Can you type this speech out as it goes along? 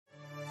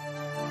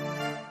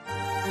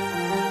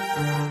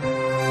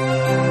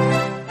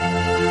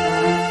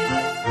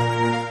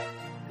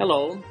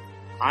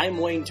I'm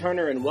Wayne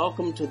Turner, and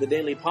welcome to the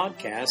daily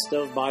podcast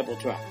of Bible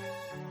Track.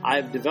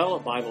 I've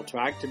developed Bible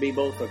Track to be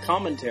both a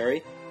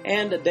commentary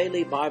and a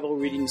daily Bible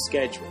reading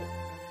schedule.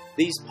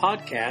 These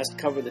podcasts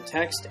cover the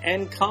text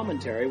and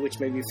commentary,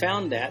 which may be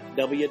found at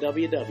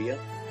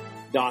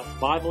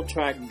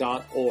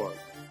www.bibletrack.org.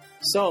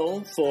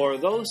 So, for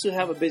those who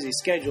have a busy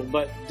schedule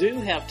but do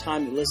have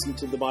time to listen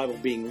to the Bible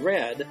being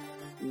read,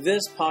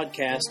 this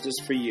podcast is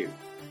for you.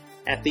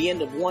 At the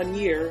end of 1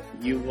 year,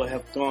 you will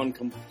have gone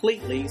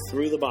completely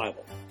through the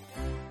Bible.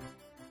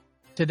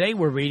 Today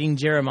we're reading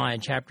Jeremiah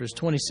chapters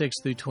 26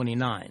 through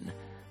 29.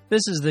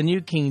 This is the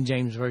New King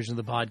James Version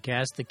of the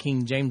podcast. The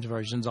King James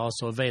Version is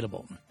also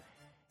available.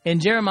 In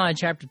Jeremiah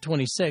chapter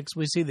 26,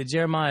 we see that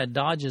Jeremiah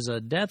dodges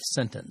a death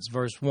sentence.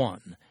 Verse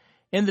 1.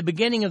 In the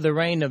beginning of the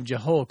reign of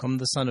Jehoiakim,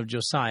 the son of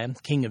Josiah,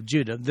 king of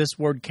Judah, this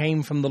word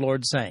came from the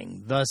Lord,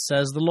 saying, Thus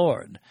says the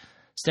Lord,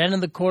 Stand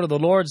in the court of the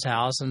Lord's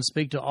house, and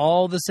speak to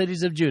all the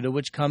cities of Judah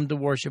which come to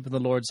worship in the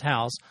Lord's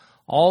house,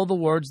 all the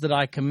words that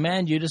I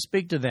command you to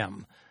speak to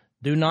them.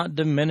 Do not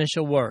diminish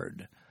a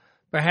word.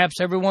 Perhaps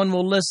everyone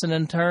will listen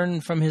and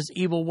turn from his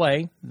evil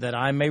way, that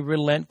I may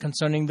relent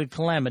concerning the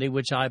calamity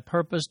which I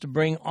purpose to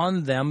bring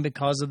on them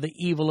because of the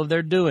evil of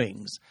their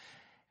doings.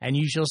 And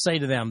you shall say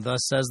to them,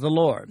 Thus says the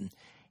Lord,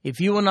 If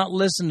you will not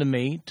listen to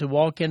me, to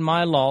walk in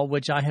my law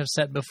which I have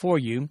set before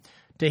you,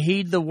 to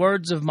heed the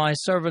words of my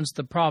servants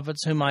the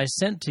prophets whom I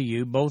sent to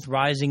you, both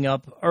rising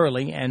up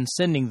early and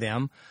sending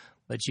them,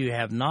 but you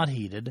have not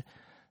heeded,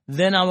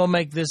 then I will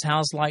make this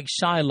house like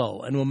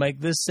Shiloh, and will make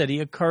this city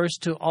a curse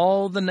to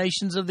all the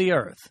nations of the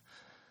earth.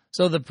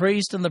 So the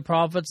priest and the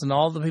prophets and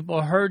all the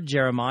people heard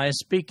Jeremiah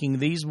speaking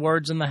these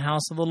words in the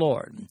house of the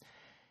Lord.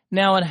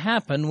 Now it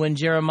happened, when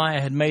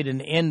Jeremiah had made an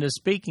end of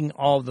speaking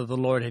all that the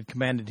Lord had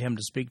commanded him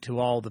to speak to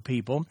all the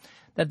people,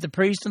 that the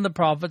priest and the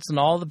prophets and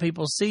all the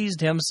people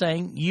seized him,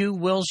 saying, You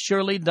will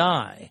surely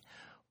die.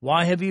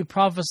 Why have you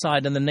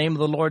prophesied in the name of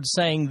the Lord,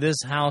 saying,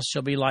 This house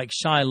shall be like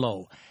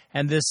Shiloh,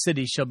 and this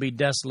city shall be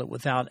desolate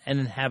without an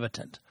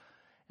inhabitant?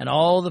 And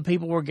all the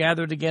people were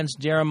gathered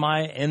against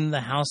Jeremiah in the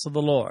house of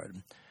the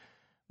Lord.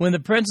 When the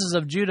princes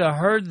of Judah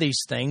heard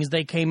these things,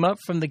 they came up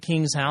from the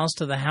king's house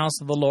to the house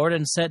of the Lord,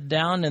 and sat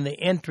down in the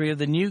entry of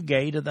the new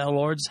gate of the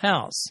Lord's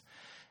house.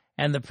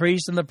 And the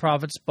priests and the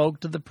prophets spoke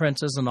to the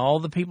princes and all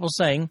the people,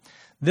 saying,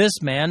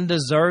 This man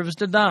deserves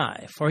to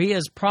die, for he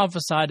has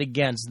prophesied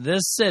against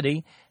this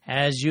city,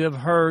 as you have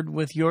heard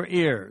with your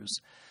ears.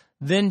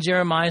 Then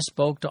Jeremiah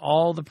spoke to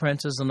all the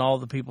princes and all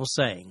the people,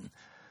 saying,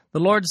 The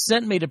Lord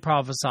sent me to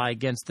prophesy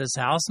against this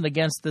house and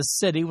against this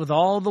city with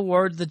all the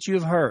words that you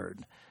have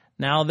heard.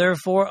 Now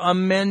therefore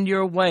amend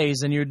your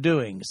ways and your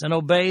doings, and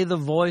obey the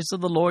voice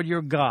of the Lord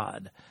your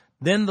God.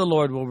 Then the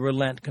Lord will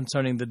relent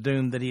concerning the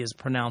doom that he has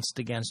pronounced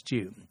against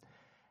you.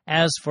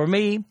 As for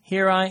me,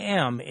 here I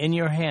am in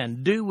your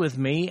hand. Do with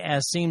me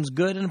as seems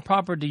good and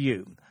proper to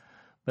you.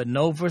 But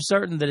know for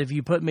certain that if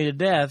you put me to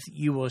death,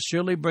 you will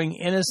surely bring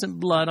innocent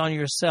blood on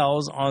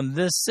yourselves, on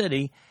this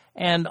city,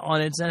 and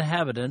on its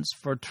inhabitants,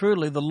 for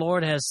truly the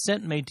Lord has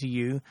sent me to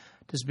you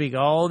to speak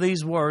all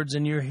these words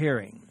in your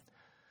hearing.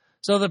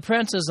 So the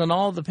princes and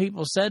all the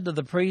people said to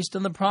the priests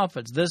and the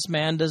prophets, This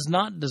man does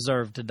not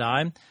deserve to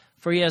die,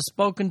 for he has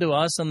spoken to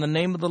us in the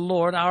name of the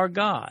Lord our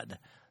God.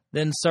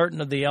 Then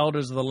certain of the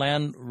elders of the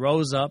land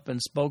rose up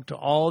and spoke to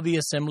all the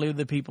assembly of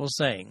the people,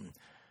 saying,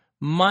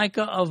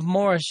 Micah of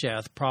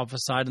Moresheth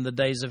prophesied in the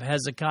days of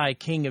Hezekiah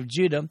king of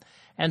Judah,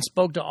 and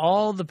spoke to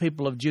all the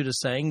people of Judah,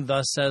 saying,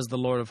 Thus says the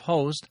Lord of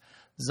hosts,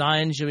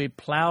 Zion shall be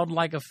plowed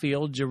like a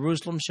field,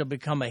 Jerusalem shall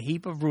become a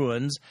heap of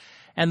ruins,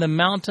 and the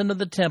mountain of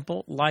the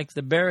temple like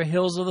the bare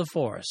hills of the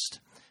forest.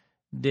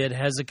 Did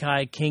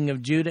Hezekiah king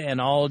of Judah and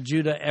all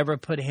Judah ever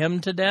put him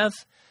to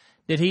death?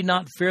 Did he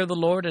not fear the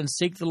Lord and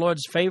seek the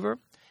Lord's favor?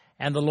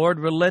 And the Lord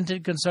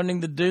relented concerning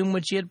the doom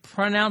which he had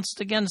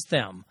pronounced against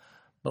them.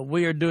 But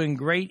we are doing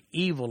great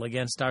evil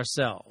against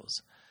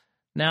ourselves.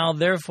 Now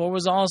therefore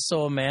was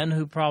also a man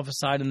who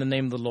prophesied in the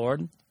name of the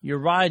Lord,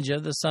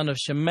 Urijah the son of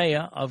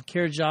Shemaiah of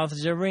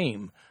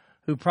Kirjath-jearim,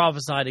 who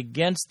prophesied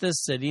against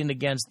this city and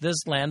against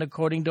this land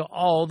according to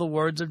all the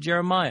words of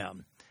Jeremiah.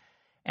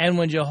 And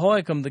when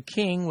Jehoiakim the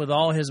king, with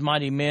all his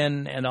mighty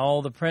men and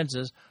all the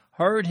princes,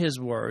 heard his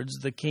words,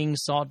 the king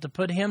sought to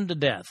put him to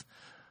death.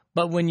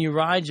 But when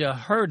Urijah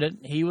heard it,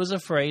 he was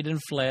afraid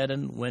and fled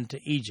and went to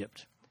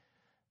Egypt.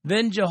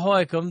 Then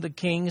Jehoiakim the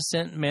king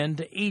sent men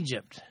to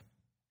Egypt,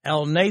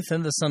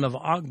 Elnathan the son of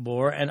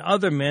Achbor, and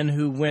other men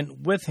who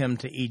went with him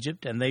to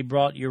Egypt, and they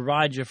brought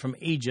Urijah from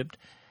Egypt,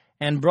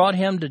 and brought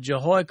him to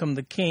Jehoiakim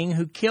the king,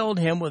 who killed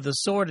him with a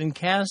sword and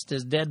cast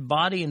his dead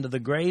body into the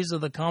graves of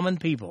the common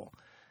people.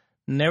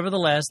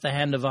 Nevertheless, the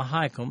hand of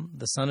Ahikam,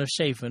 the son of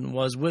Shaphan,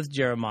 was with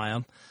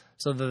Jeremiah,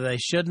 so that they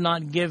should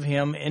not give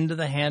him into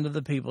the hand of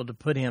the people to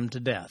put him to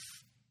death.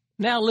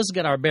 Now let's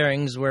get our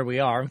bearings where we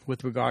are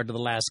with regard to the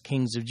last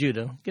kings of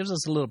Judah. Gives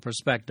us a little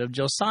perspective.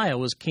 Josiah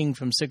was king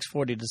from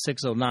 640 to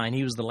 609.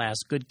 He was the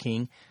last good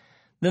king.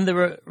 Then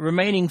the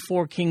remaining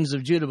 4 kings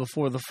of Judah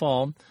before the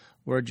fall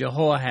were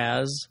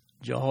Jehoahaz,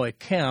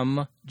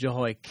 Jehoiakim,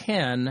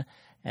 Jehoiachin,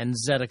 and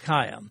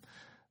Zedekiah.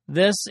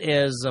 This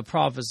is a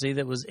prophecy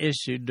that was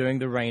issued during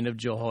the reign of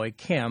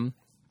Jehoiakim,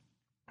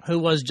 who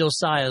was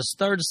Josiah's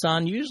third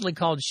son, usually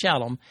called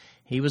Shallum.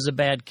 He was a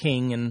bad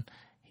king, and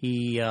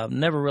he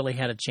never really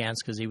had a chance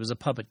because he was a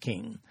puppet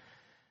king.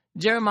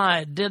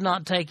 Jeremiah did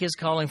not take his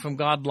calling from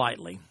God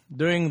lightly.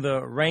 During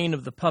the reign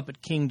of the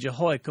puppet king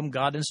Jehoiakim,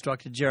 God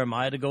instructed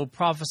Jeremiah to go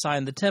prophesy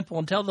in the temple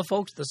and tell the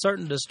folks the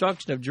certain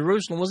destruction of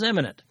Jerusalem was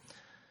imminent.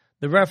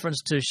 The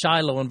reference to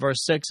Shiloh in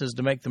verse 6 is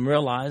to make them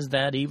realize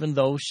that even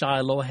though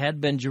Shiloh had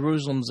been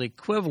Jerusalem's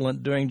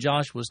equivalent during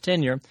Joshua's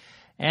tenure,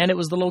 and it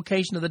was the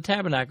location of the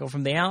tabernacle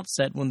from the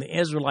outset when the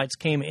Israelites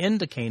came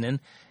into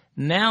Canaan,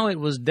 now it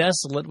was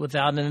desolate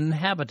without an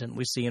inhabitant,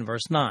 we see in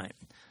verse 9.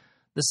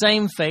 The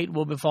same fate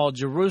will befall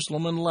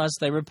Jerusalem unless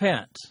they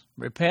repent.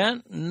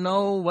 Repent?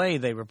 No way,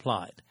 they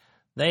replied.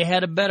 They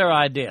had a better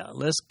idea.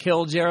 Let's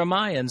kill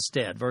Jeremiah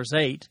instead. Verse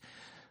 8.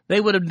 They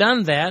would have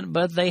done that,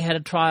 but they had a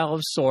trial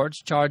of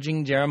sorts,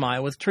 charging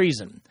Jeremiah with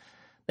treason.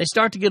 They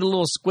start to get a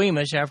little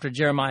squeamish after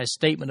Jeremiah's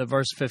statement of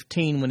verse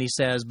 15 when he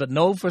says, "But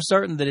know for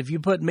certain that if you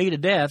put me to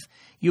death,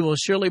 you will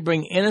surely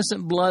bring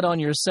innocent blood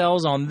on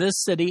yourselves, on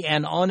this city,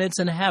 and on its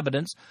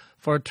inhabitants,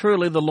 for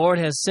truly the Lord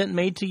has sent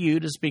me to you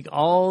to speak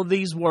all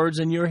these words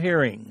in your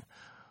hearing."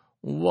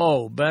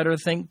 Whoa, better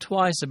think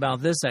twice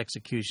about this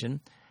execution,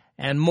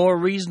 and more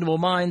reasonable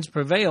minds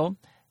prevail.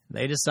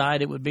 They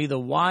decide it would be the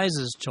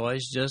wisest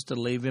choice just to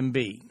leave him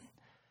be.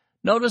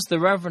 Notice the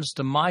reference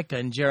to Micah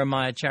in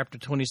Jeremiah chapter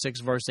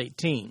 26, verse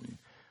 18.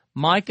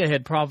 Micah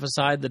had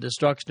prophesied the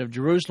destruction of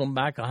Jerusalem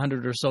back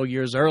 100 or so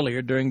years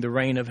earlier during the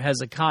reign of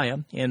Hezekiah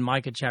in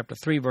Micah chapter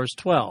 3, verse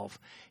 12.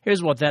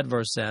 Here's what that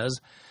verse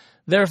says.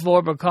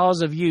 "Therefore,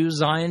 because of you,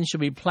 Zion shall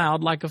be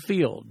plowed like a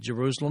field.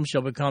 Jerusalem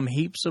shall become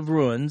heaps of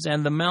ruins,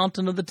 and the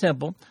mountain of the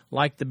temple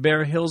like the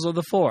bare hills of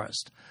the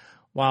forest."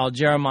 While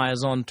Jeremiah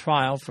is on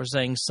trial for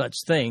saying such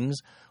things,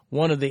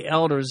 one of the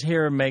elders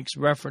here makes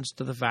reference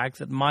to the fact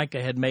that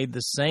Micah had made the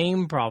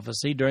same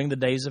prophecy during the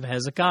days of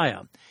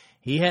Hezekiah.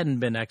 He hadn't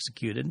been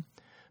executed.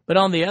 But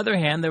on the other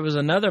hand, there was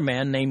another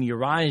man named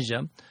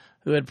Urijah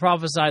who had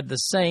prophesied the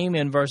same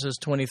in verses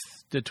 20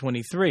 to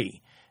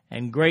 23.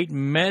 And great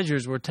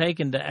measures were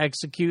taken to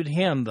execute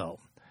him, though.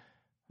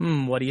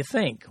 What do you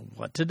think?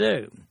 What to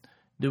do?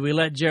 Do we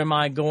let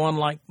Jeremiah go on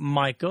like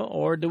Micah,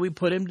 or do we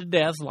put him to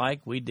death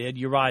like we did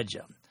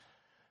Urijah?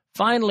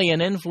 Finally,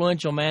 an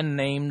influential man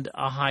named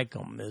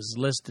Ahikam is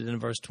listed in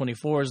verse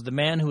 24 as the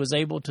man who was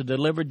able to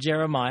deliver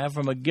Jeremiah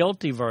from a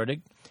guilty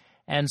verdict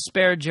and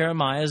spare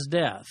Jeremiah's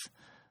death.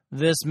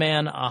 This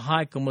man,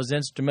 Ahikam, was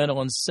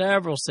instrumental in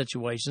several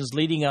situations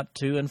leading up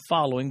to and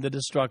following the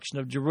destruction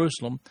of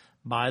Jerusalem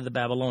by the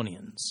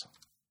Babylonians.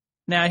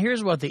 Now,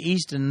 here's what the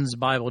Easton's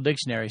Bible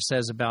Dictionary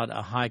says about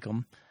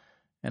Ahikam,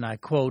 and I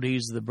quote,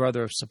 "He's the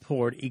brother of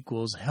support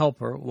equals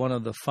helper, one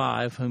of the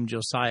 5 whom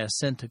Josiah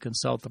sent to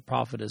consult the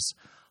prophetess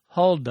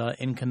Huldah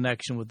in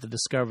connection with the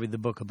discovery of the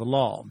book of the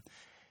law.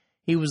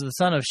 He was the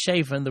son of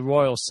Shaphan, the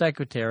royal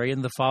secretary,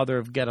 and the father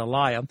of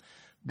Gedaliah,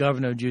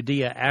 governor of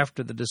Judea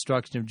after the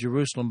destruction of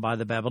Jerusalem by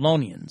the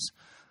Babylonians.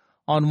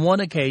 On one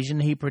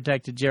occasion, he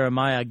protected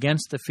Jeremiah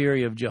against the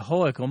fury of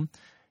Jehoiakim."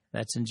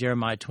 That's in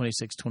Jeremiah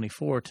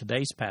 26:24,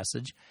 today's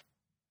passage.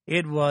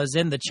 It was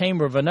in the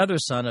chamber of another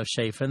son of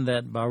Shaphan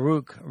that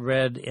Baruch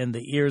read in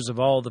the ears of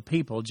all the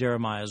people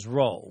Jeremiah's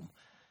roll.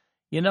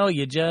 You know,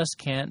 you just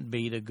can't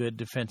beat a good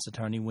defense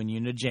attorney when you're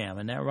in a jam,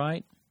 isn't that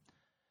right?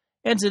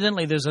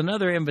 Incidentally, there's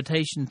another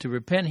invitation to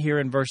repent here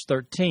in verse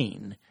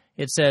 13.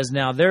 It says,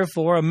 "Now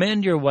therefore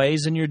amend your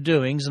ways and your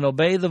doings, and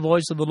obey the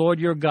voice of the Lord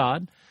your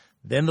God.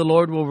 Then the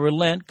Lord will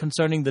relent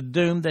concerning the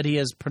doom that he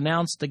has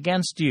pronounced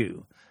against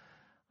you."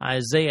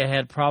 Isaiah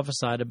had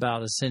prophesied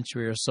about a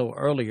century or so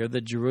earlier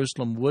that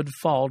Jerusalem would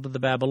fall to the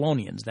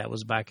Babylonians. That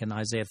was back in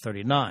Isaiah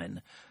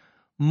 39.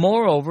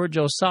 Moreover,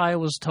 Josiah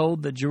was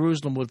told that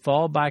Jerusalem would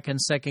fall back in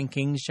 2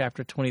 Kings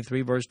chapter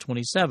 23, verse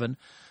 27,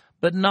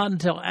 but not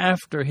until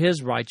after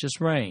his righteous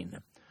reign.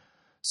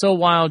 So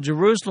while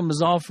Jerusalem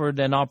is offered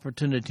an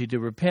opportunity to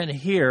repent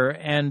here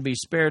and be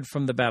spared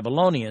from the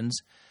Babylonians,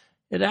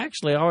 it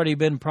actually already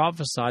been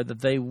prophesied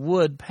that they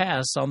would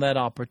pass on that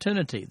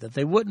opportunity, that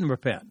they wouldn't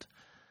repent.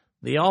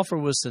 The offer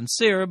was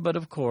sincere, but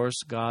of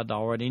course God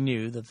already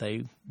knew that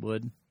they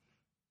would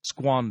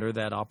squander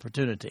that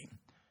opportunity.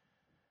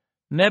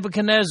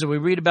 Nebuchadnezzar, we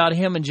read about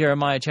him in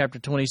Jeremiah chapter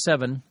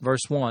 27,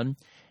 verse 1.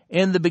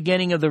 "In the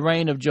beginning of the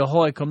reign of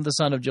Jehoiakim, the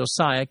son of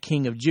Josiah,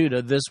 king of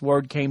Judah, this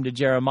word came to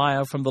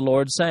Jeremiah from the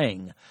Lord,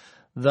 saying,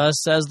 Thus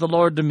says the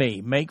Lord to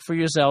me, Make for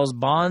yourselves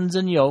bonds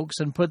and yokes,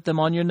 and put them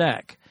on your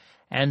neck,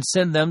 and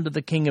send them to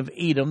the king of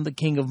Edom, the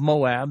king of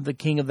Moab, the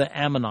king of the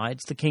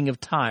Ammonites, the king of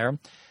Tyre,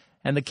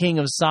 and the king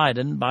of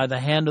Sidon, by the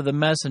hand of the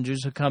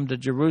messengers who come to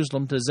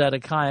Jerusalem to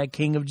Zedekiah,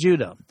 king of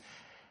Judah.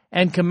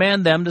 And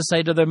command them to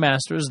say to their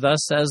masters,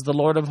 Thus says the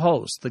Lord of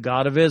hosts, the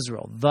God of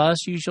Israel,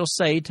 Thus you shall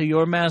say to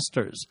your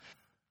masters,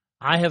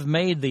 I have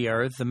made the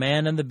earth, the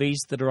man and the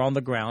beast that are on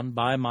the ground,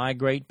 by my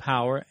great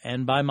power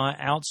and by my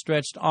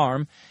outstretched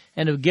arm,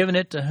 and have given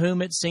it to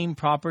whom it seemed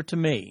proper to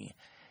me.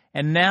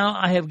 And now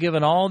I have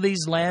given all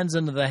these lands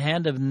into the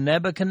hand of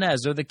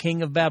Nebuchadnezzar, the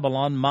king of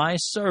Babylon, my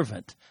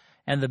servant,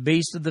 and the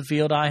beasts of the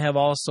field I have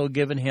also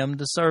given him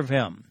to serve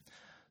him.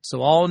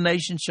 So all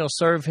nations shall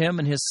serve him,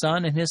 and his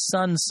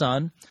son's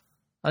son,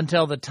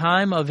 until the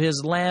time of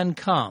his land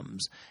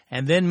comes.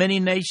 And then many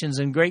nations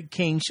and great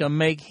kings shall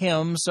make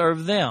him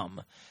serve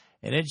them.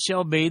 And it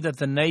shall be that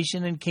the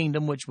nation and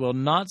kingdom which will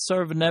not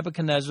serve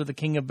Nebuchadnezzar the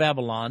king of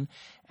Babylon,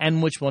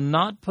 and which will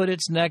not put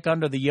its neck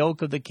under the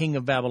yoke of the king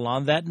of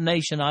Babylon, that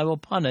nation I will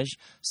punish,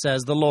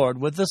 says the Lord,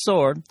 with the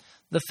sword,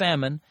 the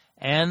famine,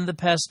 and the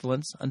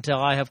pestilence, until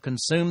I have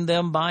consumed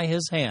them by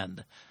his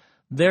hand.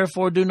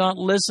 Therefore do not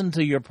listen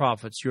to your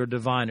prophets, your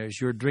diviners,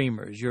 your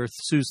dreamers, your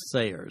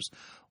soothsayers,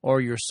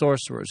 or your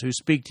sorcerers, who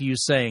speak to you,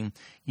 saying,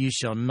 You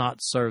shall not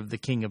serve the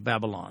king of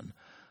Babylon.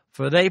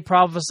 For they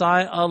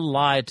prophesy a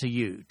lie to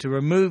you, to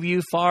remove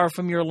you far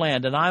from your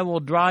land, and I will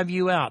drive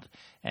you out,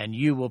 and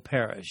you will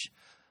perish.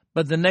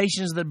 But the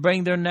nations that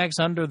bring their necks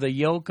under the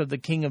yoke of the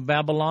king of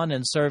Babylon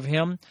and serve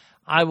him,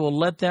 I will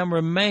let them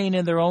remain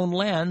in their own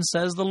land,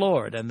 says the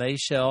Lord, and they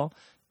shall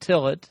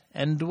till it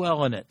and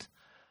dwell in it.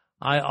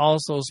 I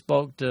also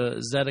spoke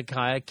to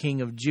Zedekiah,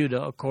 king of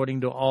Judah,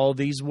 according to all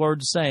these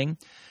words, saying,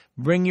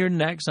 Bring your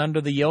necks under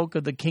the yoke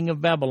of the king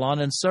of Babylon,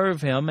 and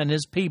serve him and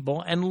his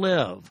people, and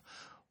live.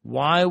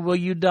 Why will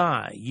you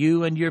die,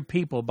 you and your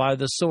people, by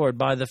the sword,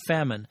 by the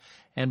famine,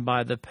 and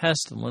by the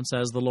pestilence,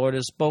 as the Lord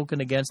has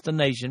spoken against a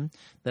nation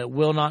that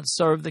will not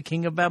serve the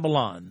king of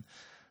Babylon?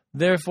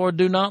 Therefore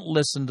do not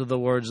listen to the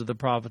words of the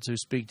prophets who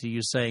speak to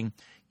you, saying,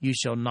 You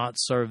shall not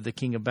serve the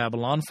king of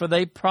Babylon, for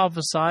they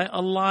prophesy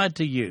a lie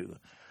to you.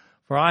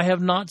 For I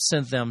have not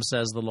sent them,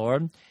 says the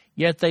Lord,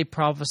 yet they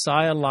prophesy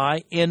a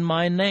lie in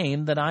my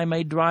name, that I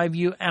may drive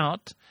you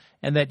out,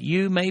 and that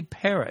you may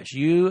perish,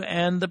 you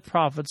and the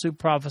prophets who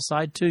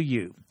prophesied to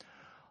you.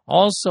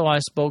 Also I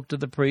spoke to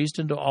the priest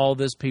and to all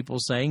this people,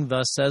 saying,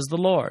 Thus says the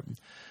Lord,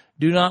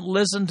 Do not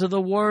listen to the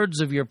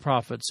words of your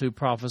prophets who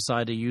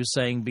prophesy to you,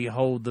 saying,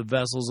 Behold, the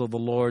vessels of the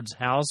Lord's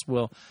house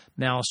will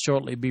now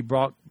shortly be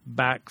brought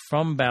back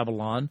from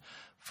Babylon,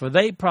 for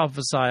they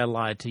prophesy a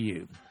lie to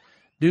you.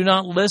 Do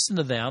not listen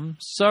to them.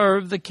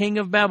 Serve the king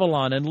of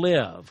Babylon and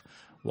live.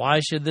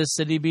 Why should this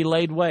city be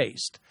laid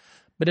waste?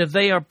 But if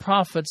they are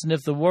prophets, and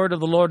if the word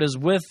of the Lord is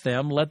with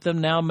them, let them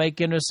now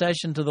make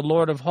intercession to the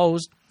Lord of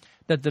hosts,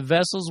 that the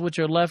vessels which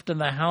are left in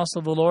the house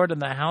of the Lord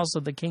and the house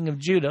of the king of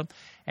Judah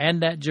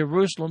and at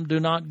Jerusalem do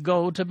not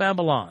go to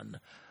Babylon.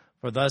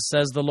 For thus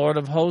says the Lord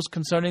of hosts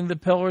concerning the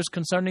pillars,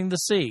 concerning the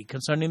sea,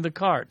 concerning the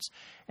carts,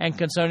 and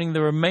concerning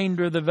the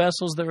remainder of the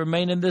vessels that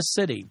remain in this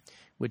city,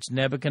 which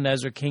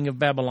Nebuchadnezzar king of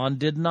Babylon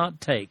did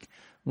not take,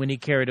 when he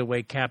carried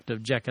away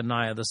captive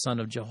Jeconiah the son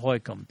of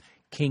Jehoiakim,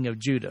 king of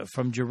Judah,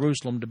 from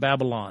Jerusalem to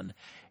Babylon,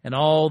 and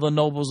all the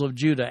nobles of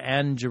Judah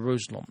and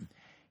Jerusalem.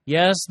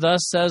 Yes,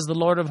 thus says the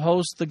Lord of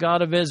hosts, the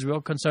God of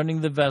Israel, concerning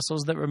the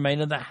vessels that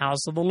remain in the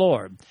house of the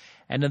Lord,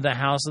 and in the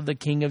house of the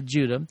king of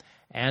Judah,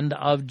 and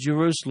of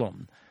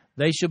Jerusalem.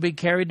 They shall be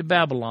carried to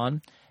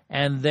Babylon,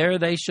 and there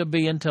they shall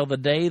be until the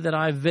day that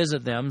I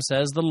visit them,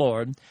 says the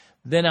Lord.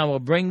 Then I will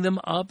bring them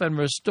up and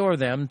restore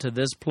them to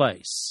this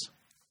place.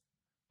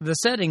 The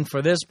setting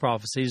for this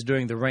prophecy is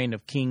during the reign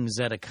of King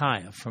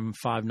Zedekiah from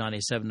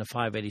 597 to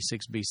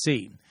 586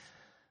 B.C.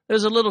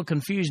 There's a little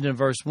confusion in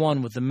verse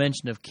 1 with the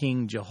mention of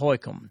King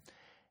Jehoiakim.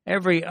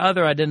 Every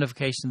other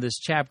identification of this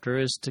chapter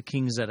is to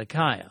King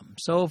Zedekiah.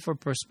 So for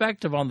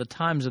perspective on the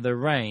times of their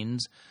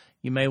reigns,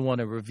 you may want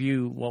to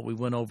review what we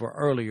went over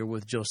earlier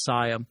with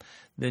Josiah,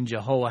 then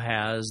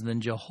Jehoahaz, then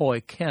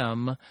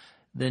Jehoiakim,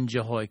 then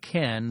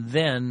Jehoiakim,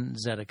 then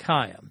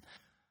Zedekiah.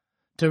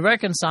 To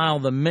reconcile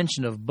the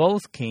mention of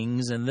both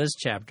kings in this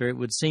chapter, it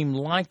would seem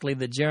likely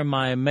that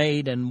Jeremiah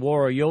made and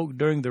wore a yoke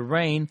during the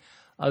reign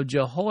of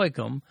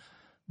Jehoiakim,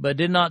 but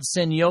did not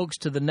send yokes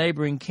to the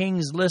neighboring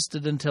kings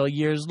listed until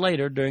years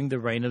later during the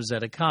reign of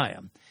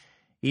Zedekiah.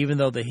 Even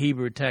though the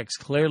Hebrew text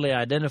clearly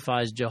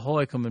identifies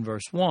Jehoiakim in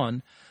verse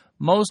 1,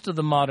 most of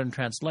the modern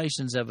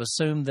translations have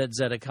assumed that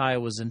Zedekiah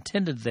was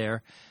intended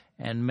there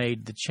and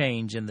made the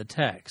change in the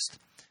text.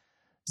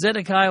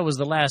 Zedekiah was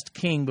the last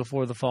king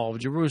before the fall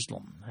of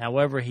Jerusalem.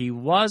 However, he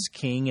was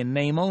king in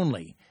name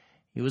only.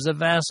 He was a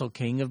vassal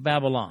king of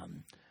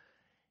Babylon.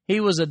 He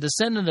was a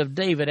descendant of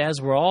David,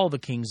 as were all the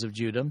kings of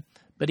Judah,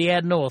 but he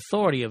had no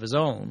authority of his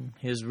own.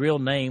 His real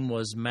name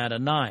was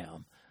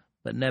Mattaniah,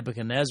 but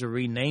Nebuchadnezzar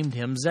renamed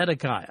him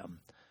Zedekiah.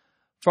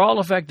 For all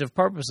effective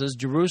purposes,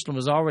 Jerusalem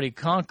was already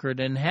conquered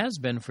and has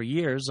been for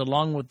years,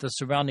 along with the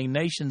surrounding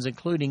nations,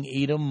 including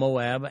Edom,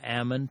 Moab,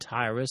 Ammon,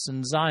 Tyrus,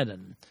 and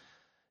Zidon.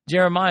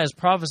 Jeremiah is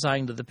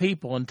prophesying to the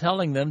people and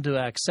telling them to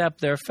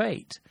accept their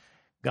fate.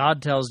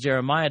 God tells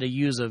Jeremiah to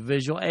use a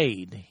visual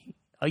aid,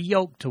 a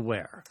yoke to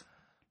wear.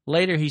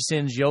 Later, he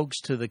sends yokes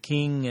to the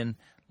king and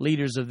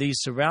leaders of these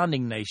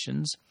surrounding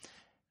nations.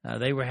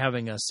 They were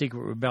having a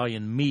secret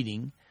rebellion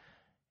meeting,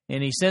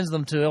 and he sends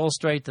them to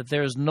illustrate that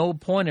there is no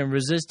point in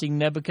resisting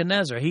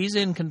Nebuchadnezzar. He's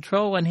in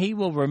control, and he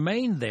will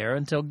remain there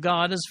until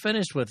God is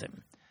finished with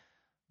him.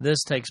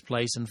 This takes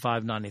place in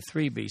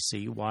 593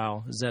 B.C.,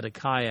 while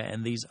Zedekiah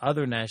and these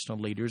other national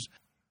leaders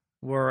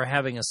were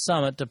having a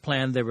summit to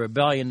plan their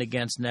rebellion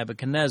against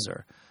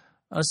Nebuchadnezzar.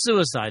 a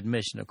suicide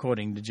mission,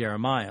 according to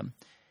Jeremiah.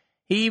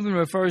 He even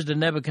refers to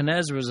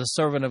Nebuchadnezzar as a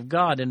servant of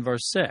God in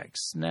verse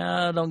 6.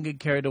 Now, don't get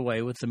carried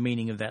away with the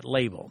meaning of that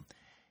label.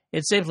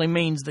 It simply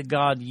means that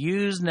God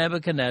used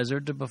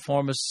Nebuchadnezzar to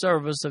perform a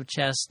service of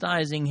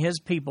chastising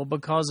his people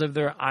because of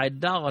their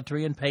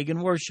idolatry and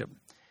pagan worship.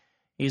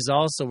 He's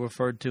also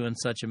referred to in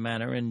such a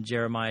manner in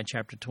Jeremiah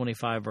chapter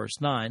 25, verse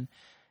 9,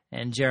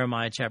 and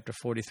Jeremiah chapter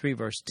 43,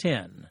 verse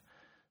 10.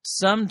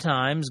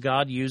 Sometimes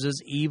God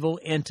uses evil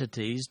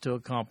entities to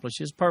accomplish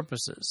his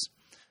purposes.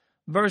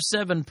 Verse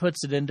 7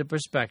 puts it into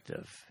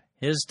perspective.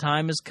 His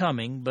time is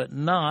coming, but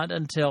not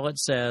until it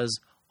says,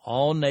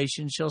 all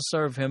nations shall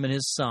serve him and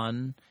his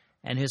son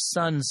and his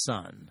son's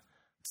son,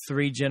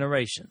 3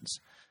 generations.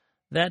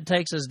 That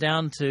takes us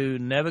down to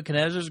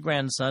Nebuchadnezzar's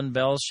grandson,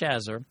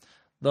 Belshazzar,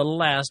 the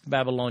last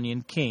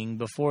Babylonian king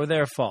before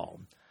their fall.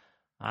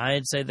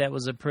 I'd say that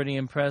was a pretty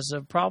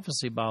impressive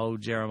prophecy by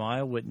old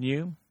Jeremiah, wouldn't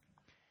you?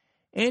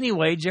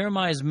 Anyway,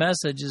 Jeremiah's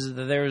message is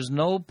that there is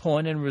no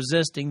point in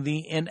resisting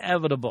the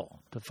inevitable.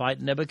 To fight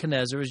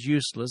Nebuchadnezzar is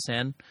useless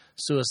and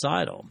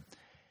suicidal.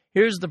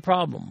 Here's the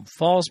problem: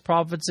 false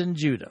prophets in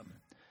Judah.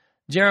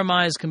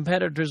 Jeremiah's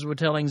competitors were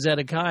telling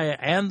Zedekiah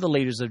and the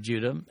leaders of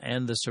Judah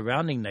and the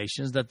surrounding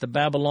nations that the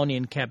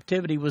Babylonian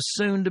captivity was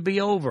soon to be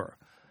over.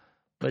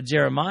 But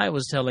Jeremiah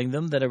was telling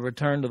them that a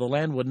return to the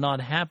land would not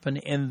happen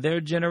in their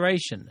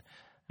generation,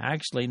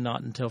 actually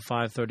not until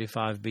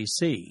 535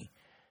 B.C.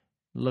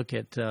 Look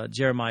at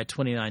Jeremiah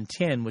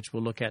 29:10, which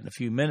we'll look at in a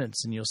few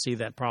minutes, and you'll see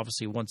that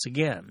prophecy once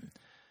again.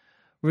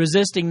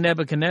 Resisting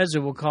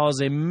Nebuchadnezzar will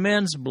cause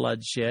immense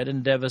bloodshed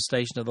and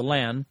devastation of the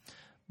land,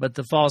 but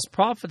the false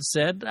prophet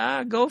said,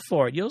 go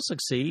for it, you'll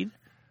succeed.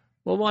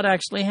 Well, what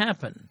actually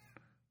happened?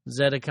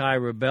 Zedekiah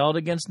rebelled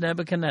against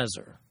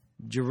Nebuchadnezzar.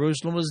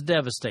 Jerusalem was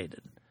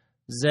devastated.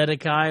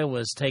 Zedekiah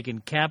was taken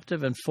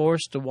captive and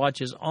forced to watch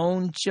his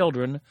own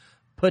children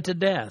put to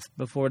death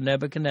before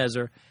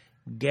Nebuchadnezzar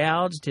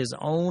gouged his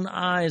own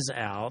eyes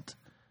out.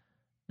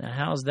 Now,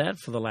 how's that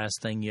for the last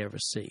thing you ever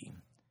see?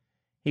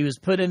 He was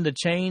put into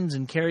chains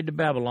and carried to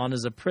Babylon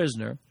as a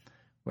prisoner,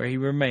 where he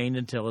remained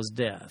until his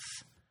death.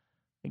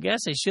 I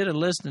guess he should have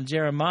listened to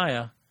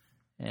Jeremiah,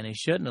 and he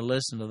shouldn't have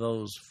listened to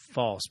those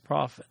false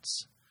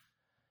prophets.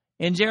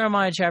 In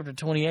Jeremiah chapter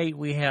 28,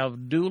 we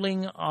have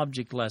dueling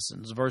object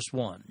lessons. Verse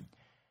 1.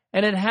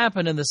 And it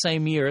happened in the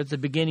same year, at the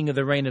beginning of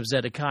the reign of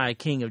Zedekiah,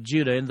 king of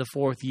Judah, in the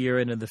 4th year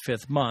and in the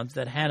 5th month,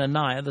 that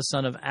Hananiah, the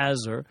son of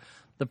Azur,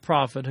 the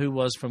prophet who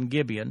was from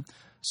Gibeon,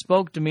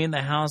 spoke to me in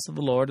the house of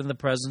the Lord in the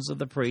presence of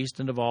the priest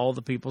and of all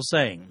the people,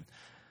 saying,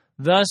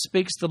 Thus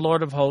speaks the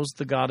Lord of hosts,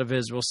 the God of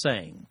Israel,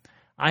 saying,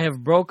 I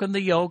have broken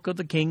the yoke of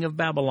the king of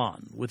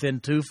Babylon.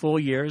 Within 2 full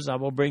years I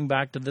will bring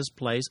back to this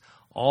place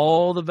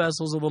all the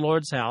vessels of the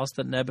Lord's house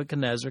that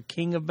Nebuchadnezzar,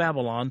 king of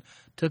Babylon,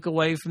 took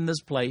away from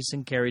this place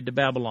and carried to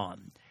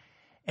Babylon.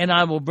 And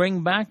I will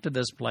bring back to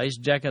this place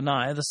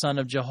Jeconiah, the son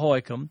of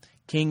Jehoiakim,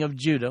 king of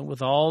Judah,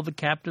 with all the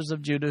captives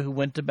of Judah who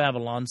went to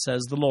Babylon,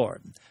 says the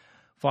Lord.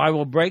 For I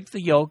will break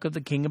the yoke of the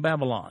king of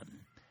Babylon.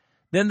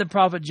 Then the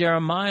prophet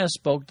Jeremiah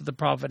spoke to the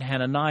prophet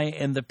Hananiah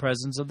in the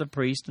presence of the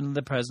priest and in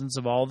the presence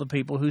of all the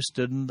people who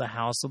stood in the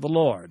house of the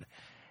Lord.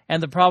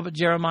 And the prophet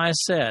Jeremiah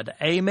said,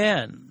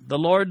 Amen, the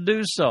Lord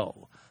do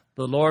so.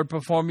 The Lord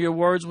perform your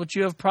words which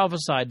you have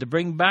prophesied, to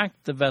bring back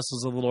the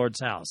vessels of the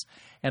Lord's house,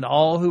 and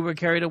all who were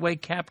carried away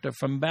captive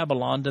from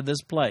Babylon to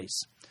this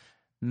place.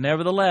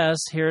 Nevertheless,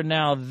 hear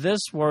now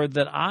this word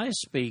that I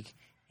speak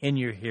in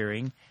your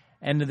hearing,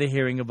 and in the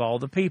hearing of all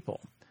the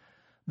people.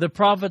 The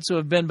prophets who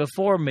have been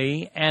before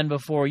me and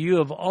before you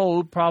of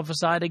old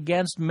prophesied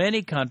against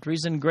many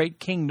countries and great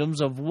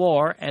kingdoms of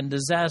war and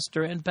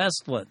disaster and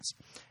pestilence.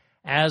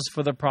 As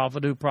for the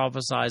prophet who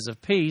prophesies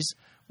of peace,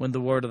 when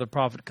the word of the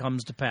prophet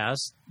comes to pass,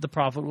 the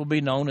prophet will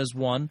be known as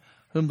one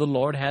whom the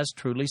Lord has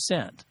truly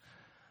sent.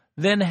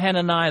 Then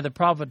Hananiah the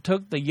prophet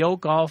took the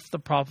yoke off the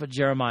prophet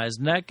Jeremiah's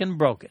neck and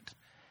broke it.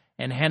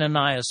 And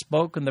Hananiah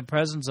spoke in the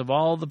presence of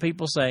all the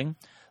people, saying,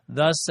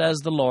 Thus says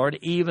the Lord,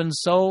 even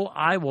so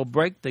I will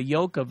break the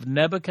yoke of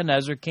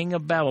Nebuchadnezzar, king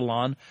of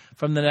Babylon,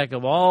 from the neck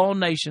of all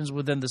nations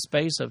within the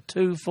space of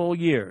 2 full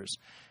years.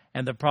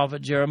 And the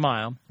prophet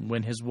Jeremiah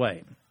went his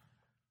way.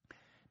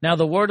 Now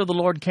the word of the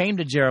Lord came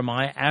to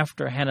Jeremiah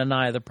after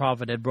Hananiah the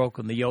prophet had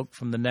broken the yoke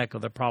from the neck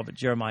of the prophet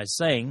Jeremiah,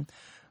 saying,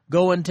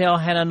 Go and tell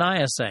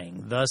Hananiah,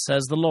 saying, Thus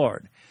says the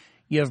Lord,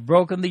 You have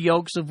broken the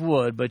yokes of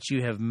wood, but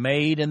you have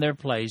made in their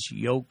place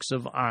yokes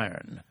of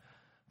iron.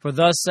 For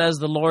thus says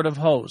the Lord of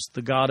hosts,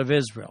 the God of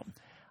Israel,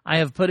 I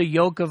have put a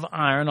yoke of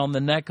iron on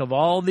the neck of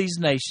all these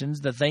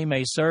nations, that they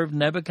may serve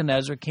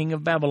Nebuchadnezzar, king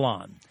of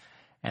Babylon,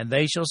 and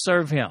they shall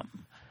serve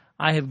him.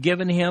 I have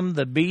given him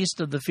the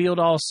beast of the field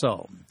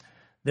also.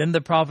 Then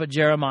the prophet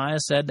Jeremiah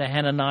said to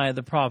Hananiah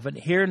the prophet,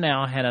 Hear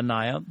now,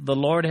 Hananiah, the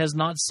Lord has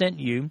not sent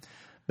you,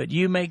 but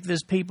you make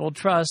this people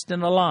trust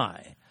in a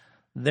lie.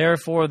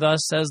 Therefore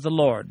thus says the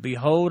Lord,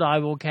 Behold, I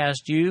will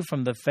cast you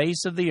from the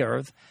face of the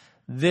earth.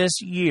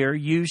 This year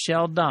you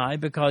shall die,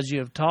 because you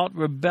have taught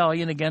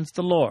rebellion against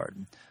the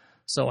Lord.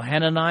 So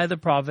Hananiah the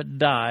prophet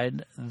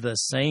died the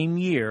same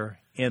year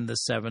in the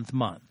 7th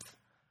month.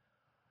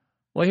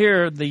 Well,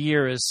 here the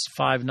year is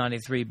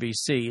 593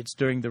 B.C. It's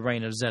during the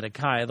reign of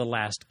Zedekiah, the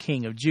last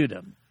king of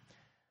Judah.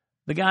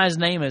 The guy's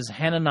name is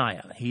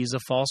Hananiah. He's a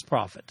false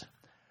prophet.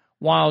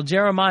 While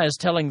Jeremiah is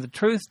telling the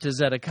truth to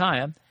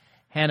Zedekiah,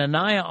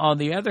 Hananiah, on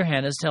the other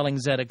hand, is telling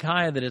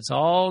Zedekiah that it's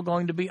all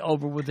going to be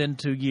over within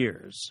 2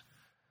 years.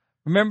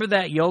 Remember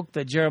that yoke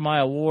that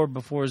Jeremiah wore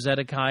before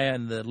Zedekiah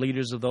and the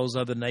leaders of those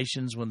other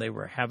nations when they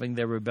were having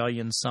their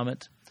rebellion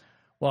summit?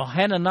 Well,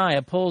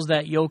 Hananiah pulls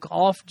that yoke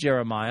off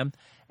Jeremiah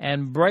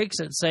and breaks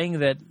it, saying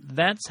that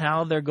that's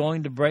how they're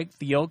going to break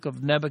the yoke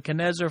of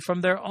Nebuchadnezzar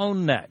from their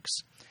own necks.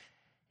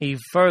 He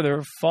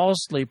further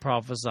falsely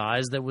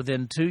prophesies that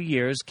within 2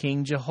 years,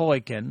 King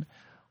Jehoiakim,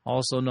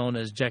 also known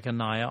as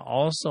Jeconiah,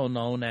 also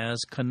known as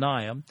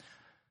Coniah,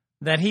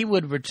 that he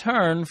would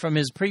return from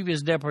his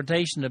previous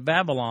deportation to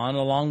Babylon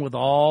along with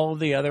all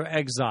the other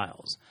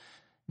exiles.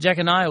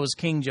 Jeconiah was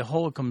King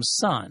Jehoiakim's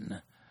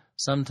son,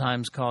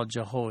 sometimes called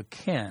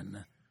Jehoiakim.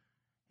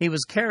 He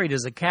was carried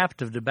as a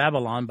captive to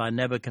Babylon by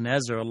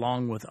Nebuchadnezzar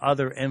along with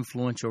other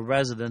influential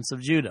residents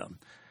of Judah.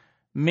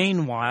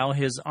 Meanwhile,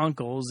 his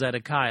uncle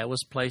Zedekiah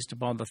was placed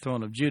upon the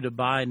throne of Judah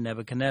by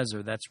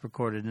Nebuchadnezzar. That's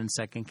recorded in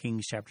 2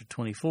 Kings chapter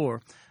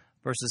 24,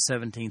 verses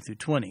 17 through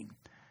 20.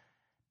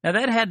 Now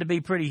that had to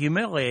be pretty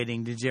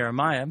humiliating to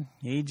Jeremiah.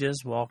 He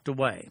just walked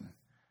away.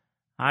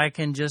 I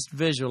can just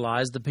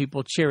visualize the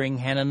people cheering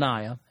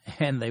Hananiah,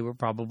 and they were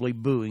probably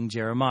booing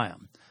Jeremiah.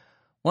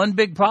 One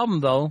big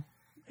problem, though,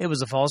 it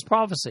was a false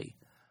prophecy.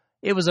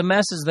 It was a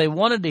message they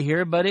wanted to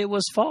hear, but it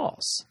was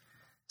false.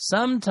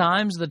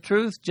 Sometimes the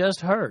truth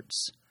just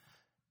hurts.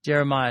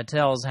 Jeremiah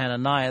tells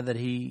Hananiah that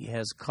he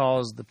has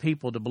caused the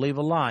people to believe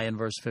a lie in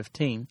verse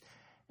 15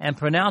 and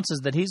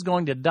pronounces that he's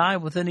going to die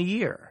within a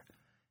year.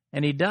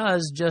 And he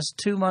does just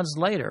 2 months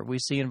later, we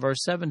see in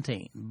verse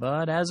 17.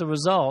 But as a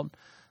result,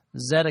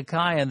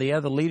 Zedekiah and the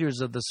other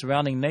leaders of the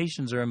surrounding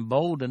nations are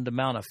emboldened to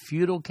mount a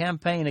futile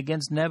campaign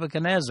against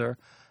Nebuchadnezzar,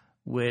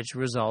 which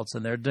results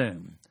in their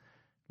doom,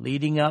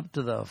 leading up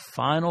to the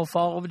final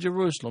fall of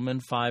Jerusalem in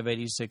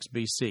 586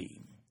 B.C.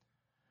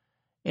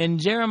 In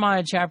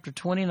Jeremiah chapter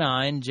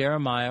 29,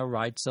 Jeremiah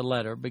writes a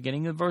letter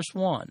beginning with verse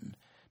 1.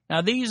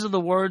 Now these are the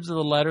words of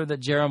the letter that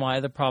Jeremiah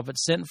the prophet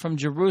sent from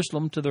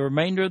Jerusalem to the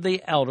remainder of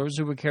the elders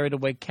who were carried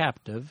away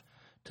captive,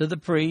 to the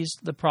priests,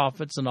 the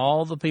prophets, and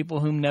all the people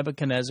whom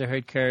Nebuchadnezzar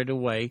had carried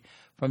away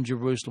from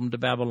Jerusalem to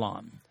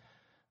Babylon.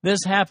 This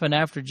happened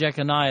after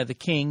Jeconiah the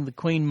king, the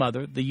queen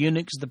mother, the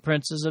eunuchs, the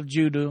princes of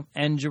Judah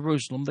and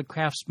Jerusalem, the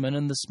craftsmen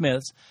and the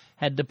smiths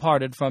had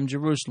departed from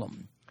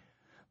Jerusalem.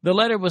 The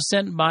letter was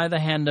sent by the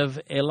hand of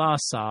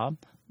Elasah,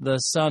 the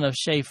son of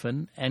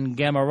Shaphan, and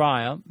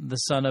Gemariah, the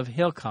son of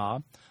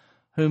Hilkiah,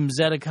 whom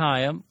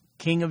Zedekiah,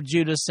 king of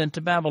Judah, sent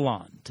to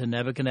Babylon, to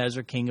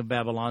Nebuchadnezzar, king of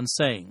Babylon,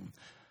 saying,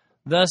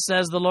 Thus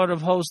says the Lord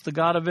of hosts, the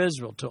God of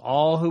Israel, to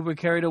all who were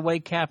carried away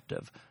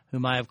captive,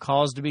 whom I have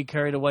caused to be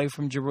carried away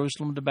from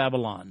Jerusalem to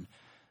Babylon.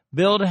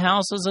 Build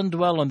houses and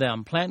dwell in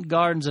them, plant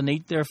gardens and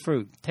eat their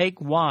fruit,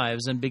 take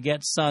wives and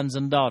beget sons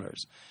and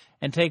daughters,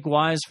 and take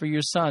wives for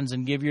your sons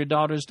and give your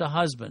daughters to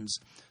husbands,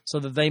 so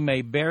that they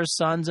may bear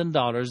sons and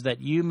daughters,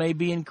 that you may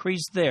be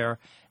increased there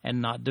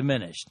and not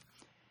diminished.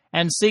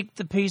 And seek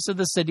the peace of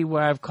the city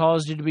where I have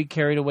caused you to be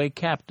carried away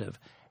captive,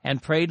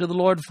 and pray to the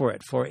Lord for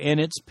it, for in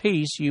its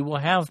peace you will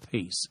have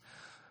peace.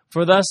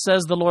 For thus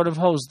says the Lord of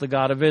hosts, the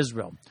God of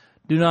Israel,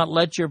 Do not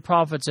let your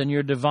prophets and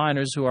your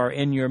diviners who are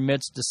in your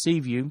midst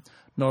deceive you,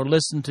 nor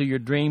listen to your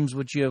dreams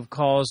which you have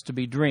caused to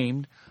be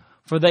dreamed,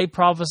 for they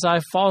prophesy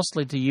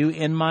falsely to you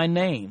in my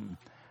name.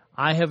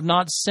 I have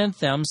not sent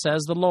them,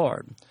 says the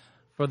Lord.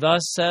 For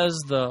thus says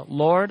the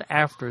Lord,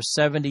 after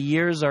 70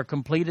 years are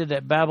completed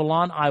at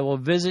Babylon, I will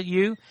visit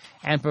you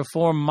and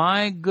perform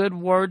my good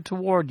word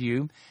toward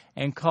you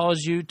and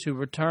cause you to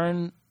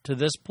return to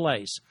this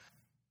place.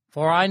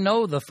 For I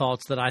know the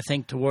thoughts that I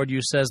think toward you,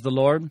 says the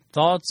Lord,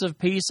 thoughts of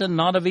peace and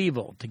not of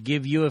evil, to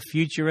give you a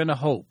future and a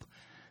hope.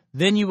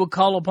 Then you will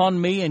call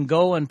upon me and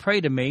go and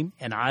pray to me,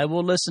 and I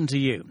will listen to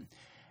you.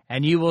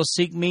 And you will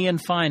seek me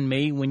and find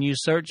me when you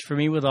search for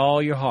me with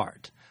all your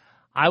heart.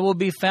 I will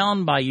be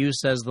found by you,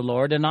 says the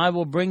Lord, and I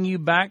will bring you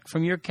back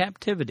from your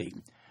captivity.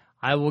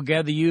 I will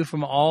gather you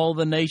from all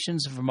the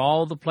nations and from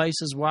all the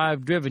places where I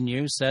have driven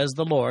you, says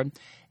the Lord,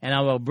 and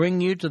I will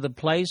bring you to the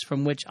place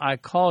from which I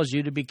caused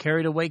you to be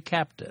carried away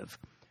captive.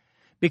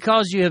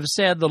 Because you have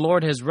said, the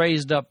Lord has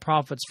raised up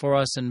prophets for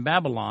us in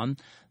Babylon,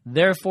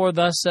 therefore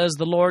thus says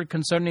the Lord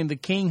concerning the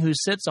king who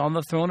sits on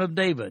the throne of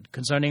David,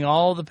 concerning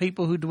all the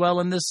people who dwell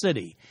in this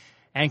city,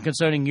 and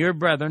concerning your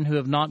brethren who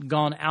have not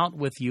gone out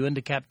with you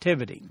into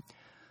captivity.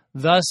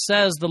 Thus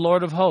says the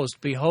Lord of hosts,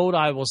 Behold,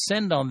 I will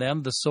send on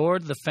them the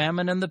sword, the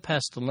famine, and the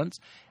pestilence,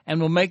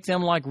 and will make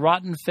them like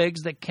rotten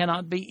figs that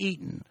cannot be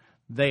eaten.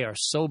 They are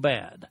so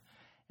bad.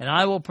 And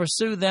I will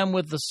pursue them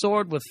with the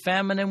sword, with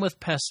famine, and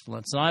with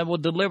pestilence, and I will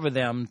deliver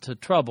them to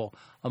trouble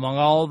among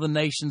all the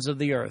nations of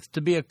the earth,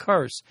 to be a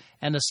curse,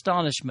 and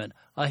astonishment,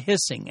 a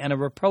hissing, and a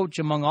reproach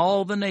among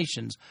all the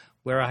nations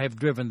where I have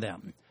driven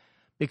them.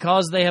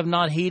 Because they have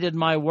not heeded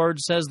my word,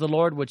 says the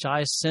Lord, which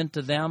I sent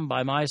to them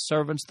by my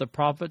servants the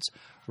prophets,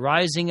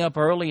 rising up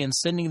early and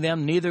sending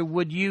them, neither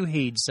would you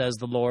heed, says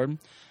the Lord.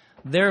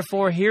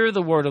 Therefore hear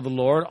the word of the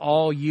Lord,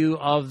 all you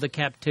of the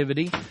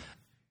captivity,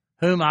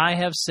 whom I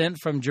have sent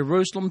from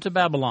Jerusalem to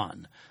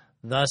Babylon.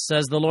 Thus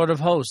says the Lord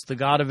of hosts, the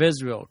God of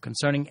Israel,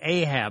 concerning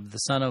Ahab the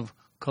son of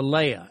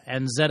Kolaiah,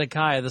 and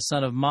Zedekiah the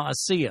son of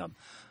Maaseiah,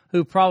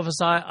 who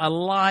prophesy a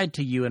lie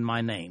to you in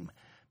my name.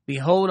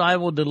 Behold, I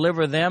will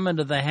deliver them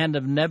into the hand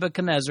of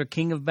Nebuchadnezzar,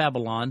 king of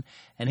Babylon,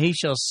 and he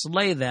shall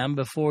slay them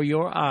before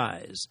your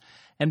eyes.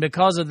 And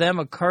because of them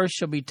a curse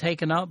shall be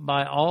taken up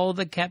by all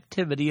the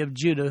captivity of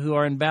Judah who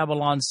are in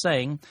Babylon,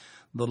 saying,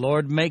 The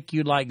Lord make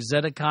you like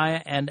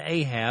Zedekiah and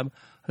Ahab,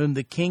 whom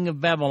the king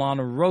of Babylon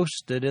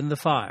roasted in the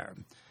fire.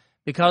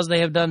 Because they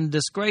have done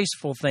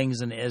disgraceful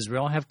things in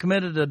Israel, have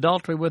committed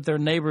adultery with their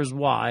neighbors'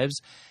 wives,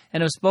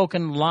 and have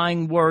spoken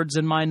lying words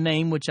in my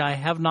name, which I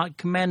have not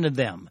commanded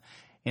them.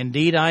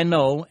 Indeed, I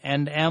know,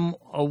 and am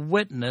a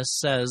witness,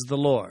 says the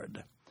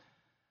Lord.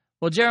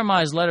 Well,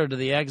 Jeremiah's letter to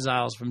the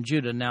exiles from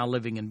Judah now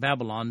living in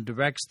Babylon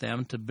directs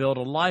them to build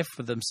a life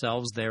for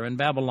themselves there in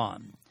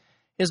Babylon.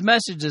 His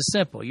message is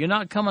simple. You're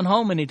not coming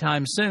home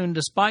anytime soon,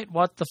 despite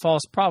what the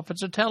false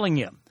prophets are telling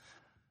you.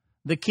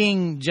 The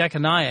king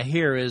Jeconiah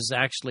here is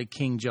actually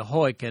King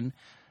Jehoiakim.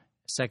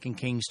 2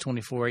 Kings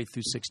 24,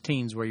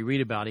 8-16 is where you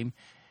read about him.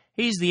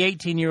 He's the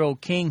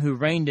 18-year-old king who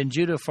reigned in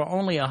Judah for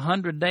only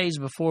 100 days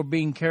before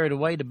being carried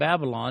away to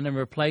Babylon and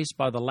replaced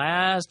by the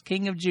last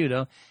king of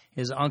Judah,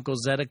 his uncle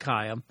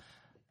Zedekiah.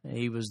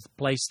 He was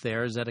placed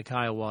there,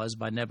 Zedekiah was,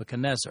 by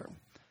Nebuchadnezzar.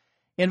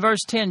 In verse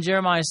 10,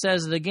 Jeremiah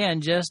says it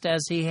again, just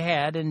as he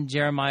had in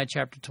Jeremiah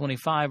chapter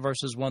 25,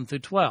 verses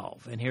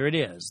 1-12. And here it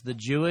is. The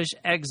Jewish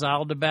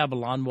exile to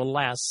Babylon will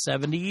last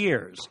 70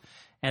 years,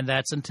 and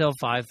that's until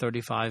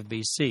 535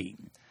 B.C.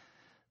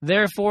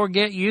 Therefore,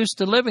 get used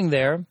to living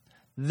there.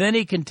 Then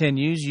he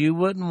continues, you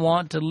wouldn't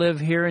want to live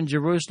here in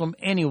Jerusalem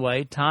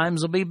anyway.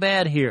 Times will be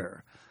bad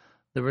here.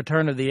 The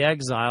return of the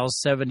exiles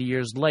 70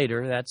 years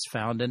later, that's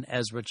found in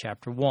Ezra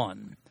chapter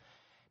 1.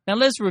 Now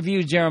let's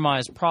review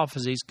Jeremiah's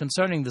prophecies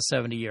concerning the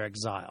 70-year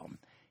exile.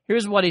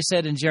 Here's what he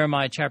said in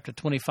Jeremiah chapter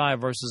 25,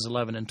 verses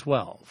 11 and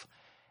 12.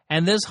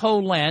 And this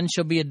whole land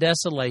shall be a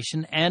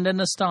desolation and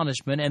an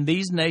astonishment, and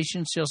these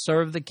nations shall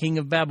serve the king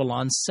of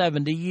Babylon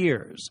 70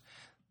 years.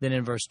 Then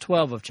in verse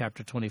 12 of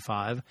chapter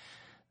 25,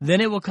 Then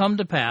it will come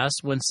to pass,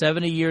 when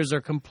 70 years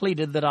are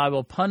completed, that I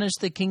will punish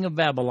the king of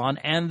Babylon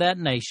and that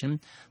nation,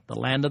 the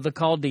land of the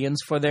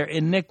Chaldeans, for their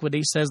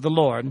iniquity, says the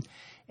Lord,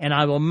 and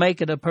I will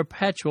make it a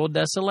perpetual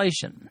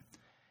desolation.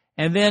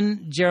 And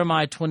then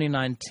Jeremiah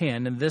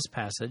 29:10 in this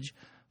passage,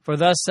 For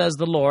thus says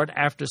the Lord,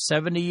 after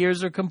 70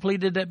 years are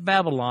completed at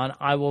Babylon,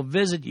 I will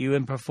visit you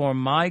and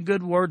perform my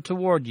good word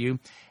toward you,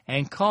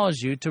 and cause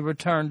you to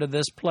return to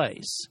this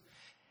place.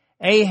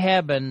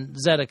 Ahab and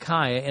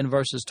Zedekiah in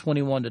verses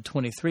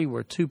 21-23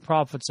 were two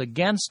prophets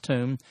against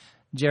whom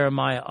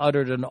Jeremiah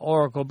uttered an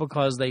oracle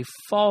because they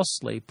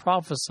falsely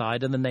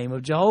prophesied in the name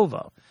of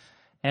Jehovah,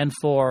 and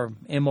for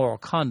immoral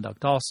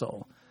conduct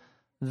also.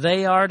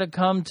 They are to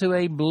come to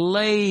a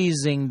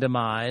blazing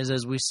demise,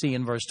 as we see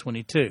in verse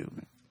 22.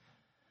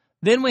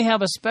 Then we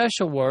have a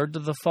special word to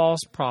the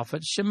false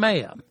prophet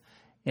Shemaiah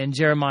in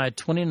Jeremiah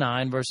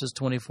 29, verses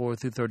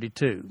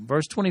 24-32.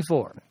 Verse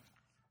 24.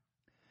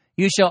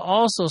 You shall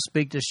also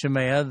speak to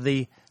Shemaiah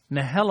the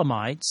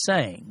Nehelamite,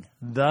 saying,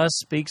 Thus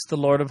speaks the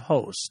Lord of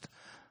hosts,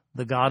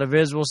 the God of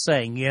Israel,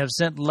 saying, You have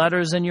sent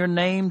letters in your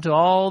name to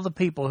all the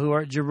people who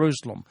are at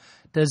Jerusalem,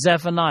 to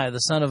Zephaniah the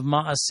son of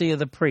Maaseiah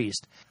the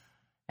priest,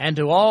 and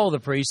to all the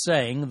priests,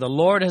 saying, The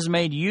Lord has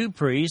made you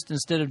priest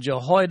instead of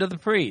Jehoiada the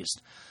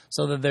priest,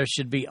 so that there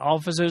should be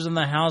officers in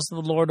the house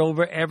of the Lord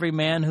over every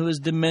man who is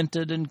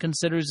demented and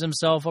considers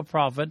himself a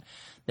prophet,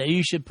 that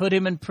you should put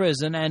him in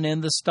prison and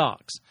in the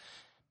stocks.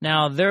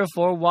 Now,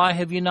 therefore, why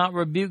have you not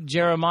rebuked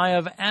Jeremiah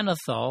of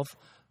Anathoth,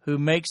 who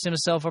makes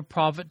himself a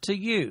prophet to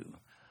you?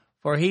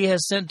 For he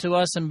has sent to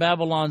us in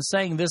Babylon,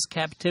 saying, This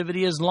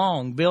captivity is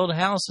long. Build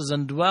houses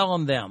and dwell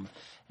in them,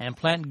 and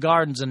plant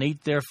gardens and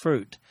eat their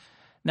fruit.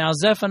 Now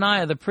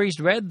Zephaniah the priest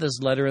read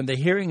this letter in the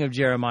hearing of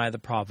Jeremiah the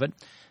prophet.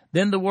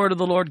 Then the word of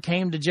the Lord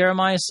came to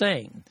Jeremiah,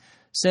 saying,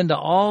 Send to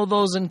all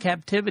those in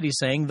captivity,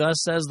 saying,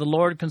 Thus says the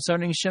Lord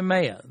concerning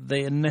Shemaiah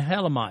the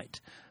Nehelamite,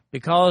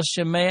 because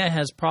Shemaiah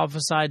has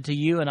prophesied to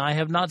you, and I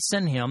have not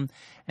sent him,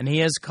 and he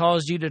has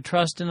caused you to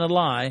trust in a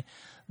lie.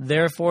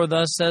 Therefore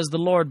thus says the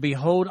Lord,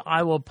 Behold,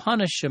 I will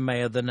punish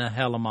Shemaiah the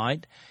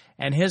Nehelamite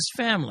and his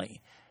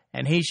family,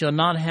 and he shall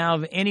not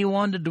have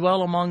anyone to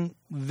dwell among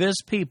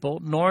this people,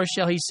 nor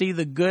shall he see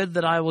the good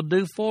that I will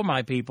do for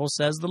my people,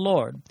 says the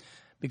Lord,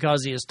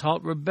 because he has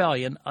taught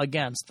rebellion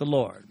against the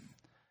Lord.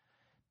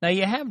 Now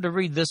you have to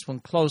read this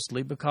one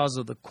closely because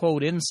of the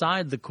quote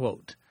inside the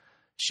quote.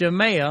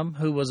 Shemaiah,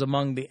 who was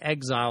among the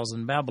exiles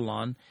in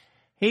Babylon,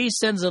 he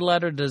sends a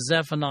letter to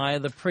Zephaniah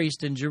the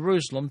priest in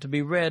Jerusalem to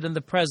be read in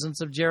the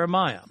presence of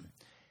Jeremiah.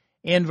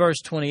 In verse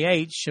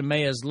 28,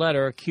 Shemaiah's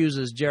letter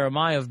accuses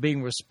Jeremiah of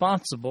being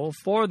responsible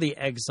for the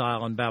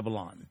exile in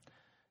Babylon.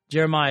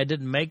 Jeremiah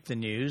didn't make the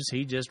news,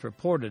 he just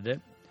reported it.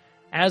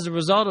 As a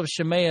result of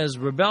Shemaiah's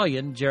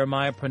rebellion,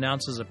 Jeremiah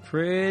pronounces a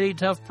pretty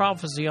tough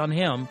prophecy on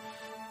him.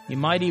 You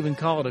might even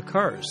call it a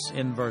curse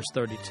in verse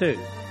 32.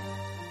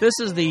 This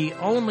is the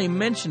only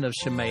mention of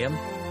Shemaiah.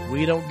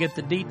 We don't get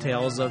the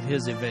details of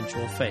his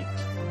eventual fate.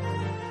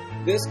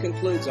 This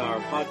concludes our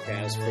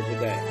podcast for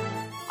today.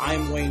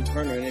 I'm Wayne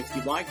Turner, and if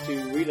you'd like to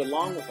read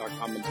along with our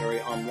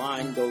commentary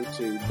online, go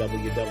to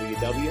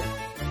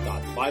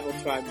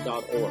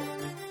www.bibletrack.org.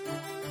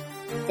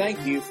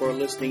 Thank you for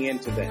listening in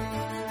today.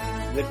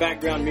 The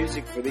background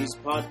music for these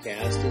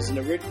podcasts is an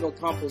original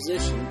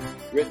composition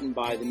written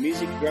by the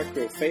music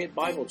director of Fayette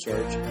Bible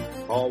Church,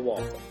 Paul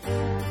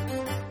Walton.